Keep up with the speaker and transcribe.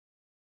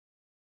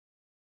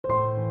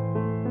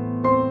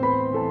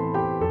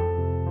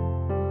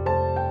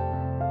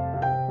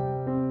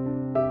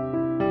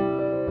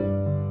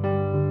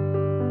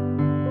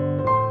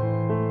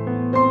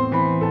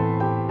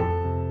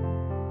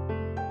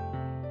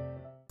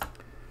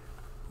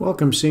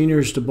Welcome,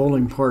 seniors, to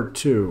Bowling Part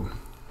 2.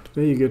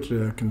 Today you get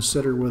to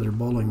consider whether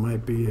bowling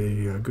might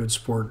be a good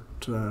sport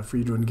for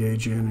you to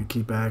engage in and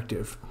keep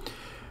active.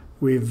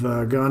 We've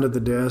gone to the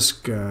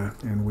desk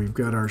and we've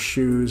got our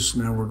shoes.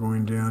 Now we're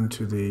going down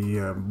to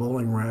the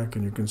bowling rack,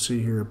 and you can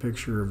see here a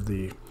picture of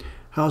the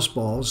house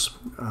balls,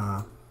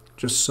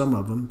 just some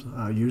of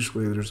them.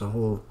 Usually there's a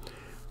whole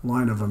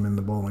line of them in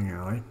the bowling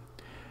alley.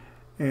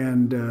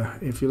 And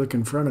if you look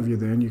in front of you,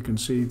 then you can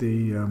see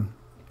the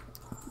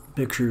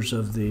pictures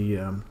of the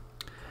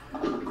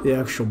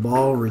actual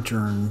ball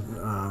returns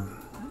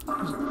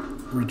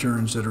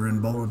that are in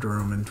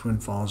Bowlodrome in Twin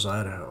Falls,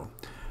 Idaho.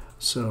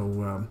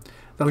 So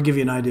that'll give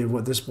you an idea of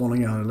what this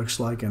bowling alley looks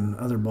like, and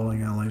other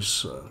bowling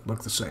alleys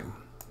look the same.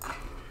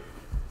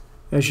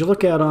 As you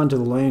look out onto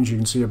the lanes, you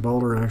can see a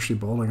bowler actually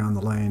bowling on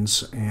the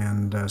lanes,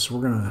 and so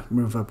we're going to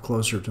move up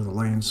closer to the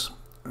lanes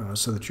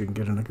so that you can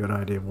get a good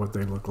idea of what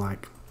they look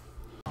like.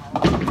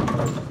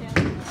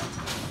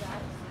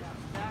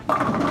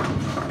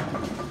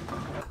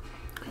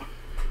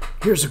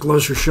 Here's a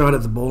closer shot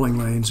at the bowling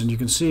lanes, and you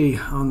can see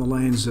on the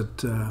lanes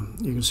that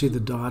you can see the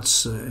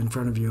dots in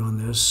front of you on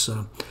this.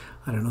 I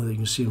don't know that you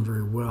can see them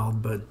very well,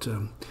 but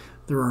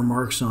there are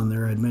marks on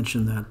there. I'd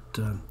mentioned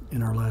that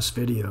in our last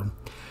video.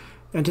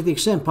 And to the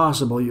extent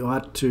possible, you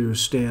ought to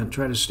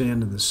try to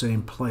stand in the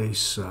same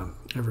place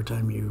every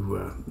time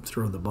you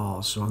throw the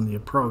ball. So on the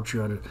approach,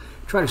 you ought to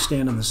try to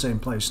stand in the same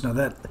place. Now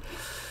that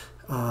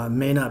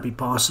may not be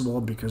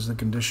possible because the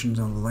conditions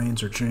on the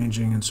lanes are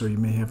changing, and so you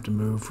may have to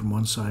move from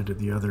one side to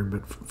the other.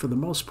 But for the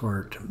most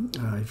part,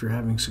 if you're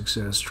having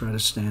success, try to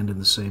stand in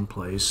the same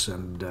place,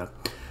 and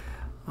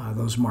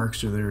those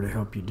marks are there to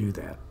help you do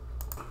that.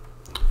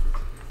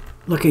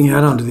 Looking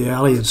out onto the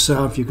alley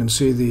itself, you can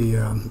see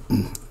the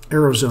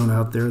arrow zone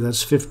out there.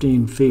 That's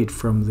 15 feet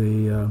from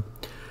the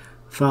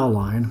foul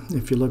line.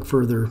 If you look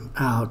further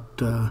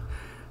out,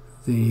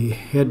 the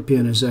head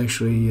pin is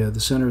actually, the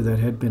center of that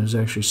head pin is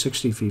actually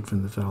 60 feet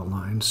from the foul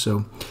line.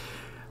 So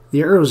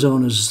the arrow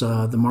zone is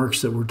the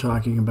marks that we're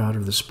talking about,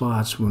 are the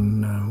spots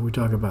when we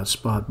talk about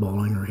spot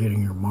bowling or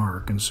hitting your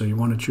mark. And so you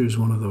want to choose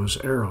one of those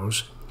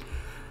arrows.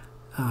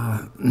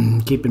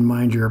 Keep in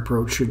mind your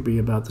approach should be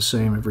about the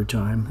same every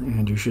time,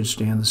 and you should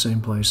stand the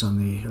same place on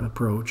the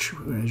approach.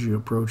 As you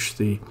approach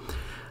the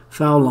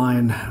foul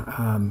line,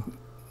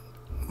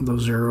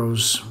 those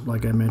arrows,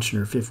 like I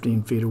mentioned, are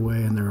 15 feet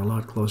away, and they're a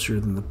lot closer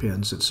than the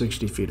pins at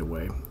 60 feet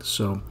away.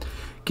 So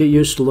get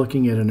used to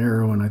looking at an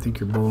arrow, and I think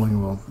your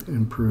bowling will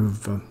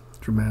improve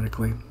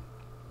dramatically.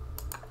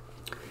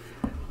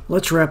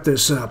 Let's wrap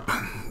this up.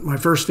 My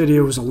first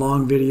video was a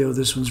long video.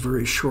 This one's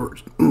very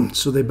short,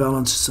 so they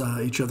balance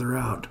each other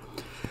out.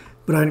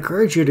 But I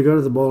encourage you to go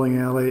to the bowling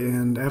alley,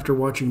 and after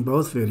watching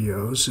both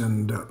videos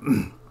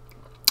and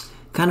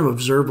kind of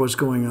observe what's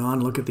going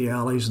on, look at the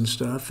alleys and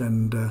stuff,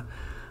 and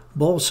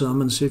bowl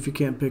some and see if you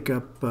can't pick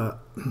up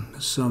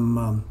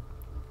some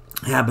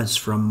habits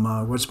from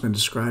what's been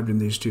described in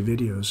these two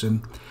videos.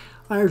 And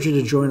I urge you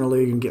to join a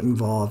league and get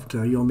involved.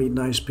 You'll meet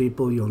nice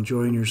people, you'll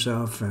enjoy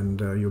yourself, and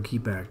you'll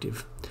keep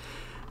active.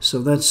 So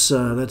that's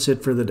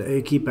it for the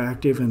day. Keep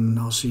active, and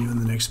I'll see you in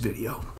the next video.